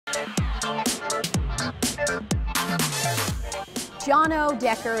Jono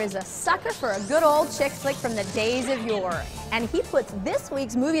Decker is a sucker for a good old chick flick from the days of yore, and he puts this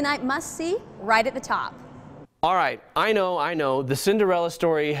week's movie night must-see right at the top. All right, I know, the Cinderella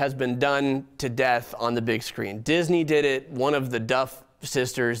story has been done to death on the big screen. Disney did it, one of the Duff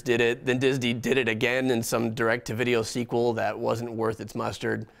sisters did it, then Disney did it again in some direct-to-video sequel that wasn't worth its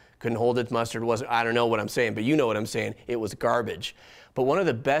mustard, couldn't hold its mustard, I don't know what I'm saying, but you know what I'm saying, it was garbage. But one of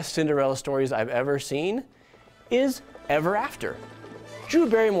the best Cinderella stories I've ever seen is Ever After. Drew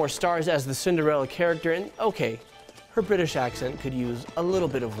Barrymore stars as the Cinderella character, and okay, her British accent could use a little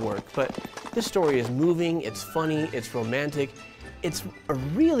bit of work, but this story is moving, it's funny, it's romantic, it's a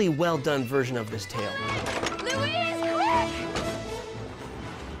really well done version of this tale. Louise, quick!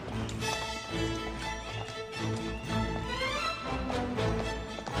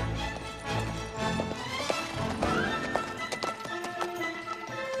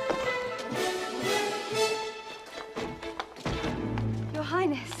 Your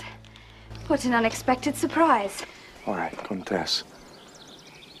Highness, what an unexpected surprise. All right, Countess.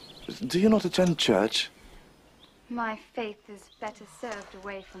 Do you not attend church? My faith is better served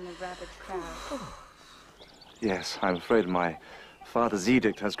away from the rabid crowd. Yes, I'm afraid my father's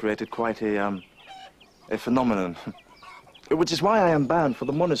edict has created quite a phenomenon. Which is why I am bound for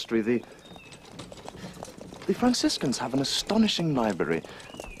the monastery. The Franciscans have an astonishing library.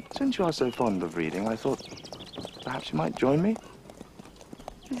 Since you are so fond of reading, I thought perhaps you might join me.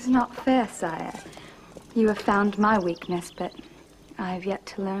 It's not fair, sire. You have found my weakness, but I have yet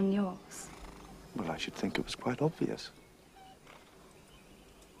to learn yours. Well, I should think it was quite obvious.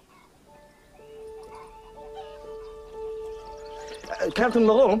 Captain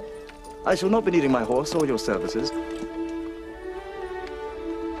Laurent, I shall not be needing my horse or your services.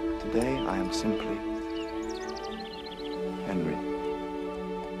 Today, I am simply Henry.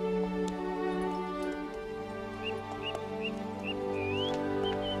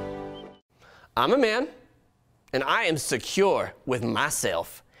 I'm a man, and I am secure with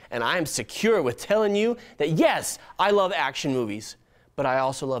myself. And I am secure with telling you that yes, I love action movies, but I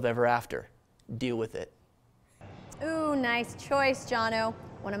also love Ever After. Deal with it. Ooh, nice choice, Jono.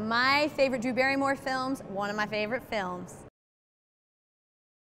 One of my favorite Drew Barrymore films, one of my favorite films.